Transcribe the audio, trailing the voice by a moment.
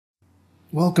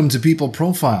Welcome to People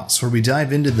Profiles, where we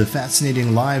dive into the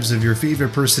fascinating lives of your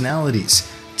favorite personalities.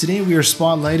 Today we are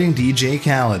spotlighting DJ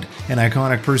Khaled, an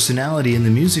iconic personality in the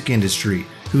music industry,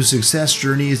 whose success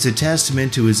journey is a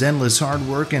testament to his endless hard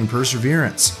work and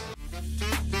perseverance.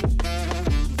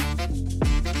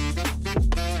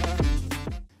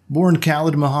 Born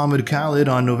Khaled Muhammad Khaled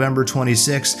on November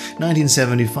 26,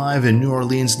 1975 in New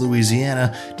Orleans,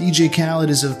 Louisiana, DJ Khaled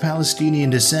is of Palestinian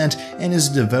descent and is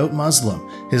a devout Muslim.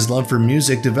 His love for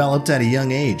music developed at a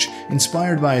young age,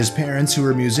 inspired by his parents who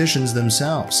were musicians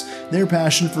themselves. Their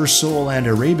passion for soul and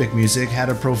Arabic music had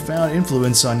a profound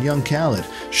influence on young Khaled,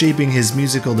 shaping his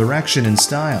musical direction and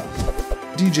style.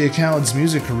 DJ Khaled's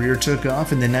music career took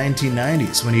off in the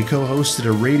 1990s when he co-hosted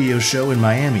a radio show in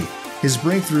Miami. His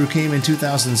breakthrough came in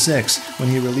 2006 when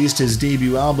he released his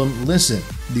debut album, Listen,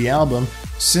 the album.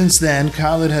 Since then,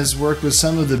 Khaled has worked with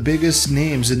some of the biggest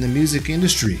names in the music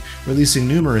industry, releasing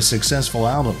numerous successful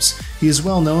albums. He is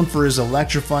well known for his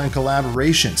electrifying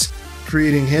collaborations,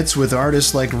 creating hits with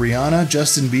artists like Rihanna,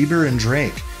 Justin Bieber, and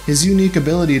Drake. His unique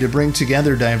ability to bring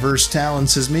together diverse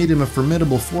talents has made him a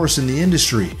formidable force in the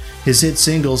industry. His hit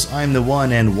singles I'm the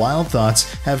One and Wild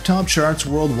Thoughts have top charts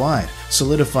worldwide,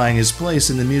 solidifying his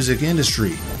place in the music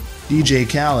industry. DJ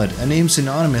Khaled, a name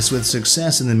synonymous with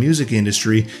success in the music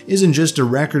industry, isn't just a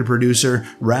record producer,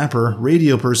 rapper,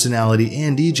 radio personality,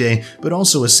 and DJ, but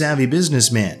also a savvy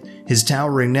businessman. His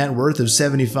towering net worth of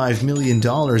 $75 million in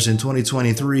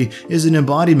 2023 is an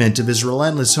embodiment of his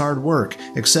relentless hard work,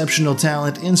 exceptional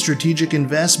talent, and strategic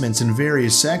investments in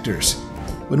various sectors.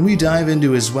 When we dive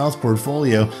into his wealth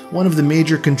portfolio, one of the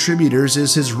major contributors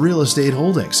is his real estate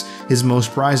holdings. His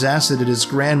most prized asset is his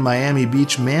Grand Miami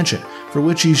Beach mansion, for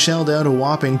which he shelled out a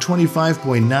whopping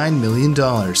 $25.9 million.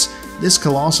 This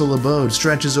colossal abode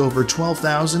stretches over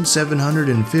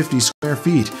 12,750 square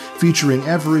feet, featuring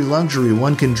every luxury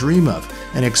one can dream of,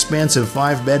 an expansive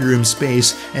 5-bedroom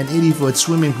space, an 80-foot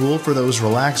swimming pool for those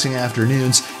relaxing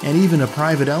afternoons, and even a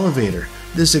private elevator.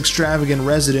 This extravagant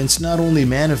residence not only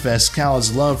manifests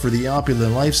Khaled's love for the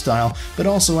opulent lifestyle, but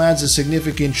also adds a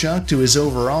significant chunk to his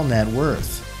overall net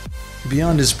worth.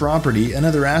 Beyond his property,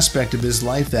 another aspect of his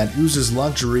life that oozes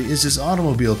luxury is his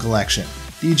automobile collection.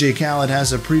 DJ Khaled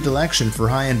has a predilection for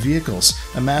high-end vehicles,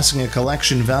 amassing a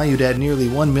collection valued at nearly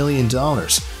 $1 million.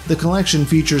 The collection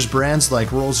features brands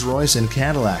like Rolls-Royce and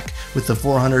Cadillac, with the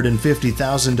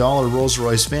 $450,000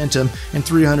 Rolls-Royce Phantom and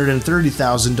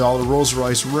 $330,000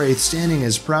 Rolls-Royce Wraith standing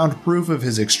as proud proof of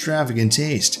his extravagant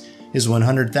taste. His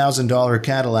 $100,000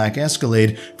 Cadillac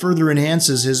Escalade further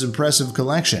enhances his impressive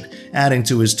collection, adding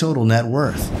to his total net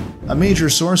worth. A major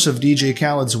source of DJ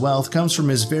Khaled's wealth comes from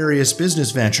his various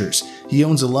business ventures. He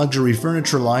owns a luxury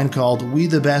furniture line called We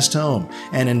the Best Home,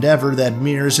 an endeavor that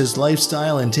mirrors his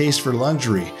lifestyle and taste for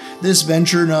luxury. This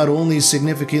venture not only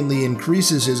significantly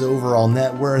increases his overall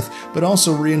net worth, but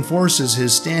also reinforces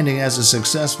his standing as a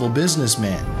successful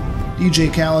businessman.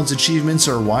 DJ Khaled's achievements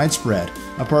are widespread.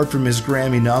 Apart from his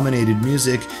Grammy-nominated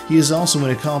music, he is also an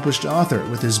accomplished author,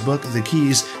 with his book The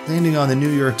Keys landing on the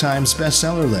New York Times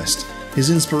bestseller list.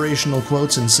 His inspirational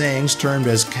quotes and sayings, termed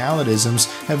as Khaledisms,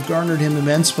 have garnered him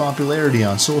immense popularity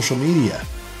on social media.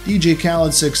 DJ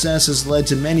Khaled's success has led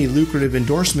to many lucrative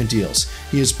endorsement deals.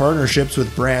 He has partnerships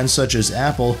with brands such as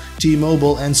Apple,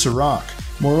 T-Mobile, and Ciroc.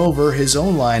 Moreover, his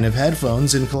own line of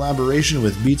headphones in collaboration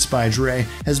with Beats by Dre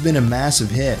has been a massive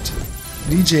hit.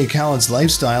 DJ Khaled's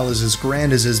lifestyle is as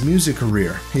grand as his music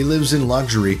career. He lives in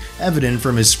luxury, evident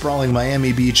from his sprawling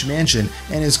Miami Beach mansion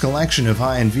and his collection of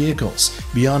high-end vehicles.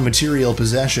 Beyond material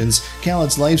possessions,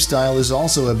 Khaled's lifestyle is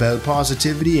also about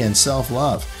positivity and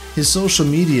self-love. His social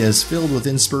media is filled with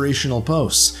inspirational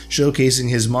posts, showcasing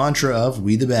his mantra of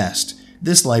 "We the Best."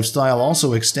 This lifestyle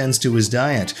also extends to his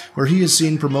diet, where he is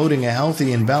seen promoting a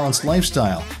healthy and balanced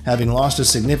lifestyle, having lost a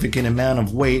significant amount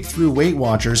of weight through Weight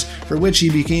Watchers, for which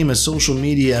he became a social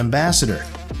media ambassador.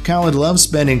 Khaled loves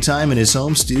spending time in his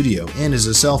home studio and is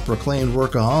a self-proclaimed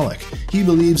workaholic. He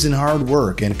believes in hard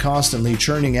work and constantly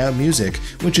churning out music,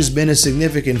 which has been a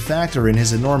significant factor in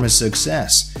his enormous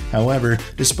success. However,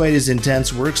 despite his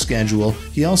intense work schedule,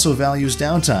 he also values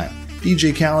downtime.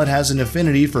 DJ Khaled has an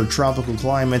affinity for tropical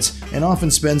climates and often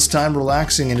spends time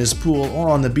relaxing in his pool or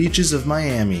on the beaches of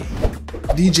Miami.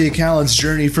 DJ Khaled's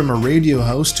journey from a radio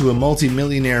host to a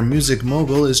multi-millionaire music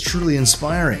mogul is truly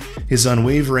inspiring. His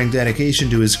unwavering dedication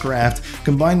to his craft,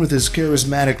 combined with his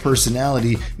charismatic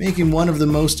personality, make him one of the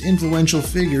most influential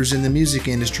figures in the music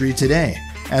industry today.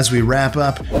 As we wrap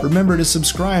up, remember to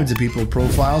subscribe to People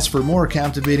Profiles for more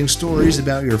captivating stories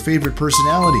about your favorite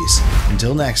personalities.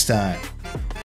 Until next time.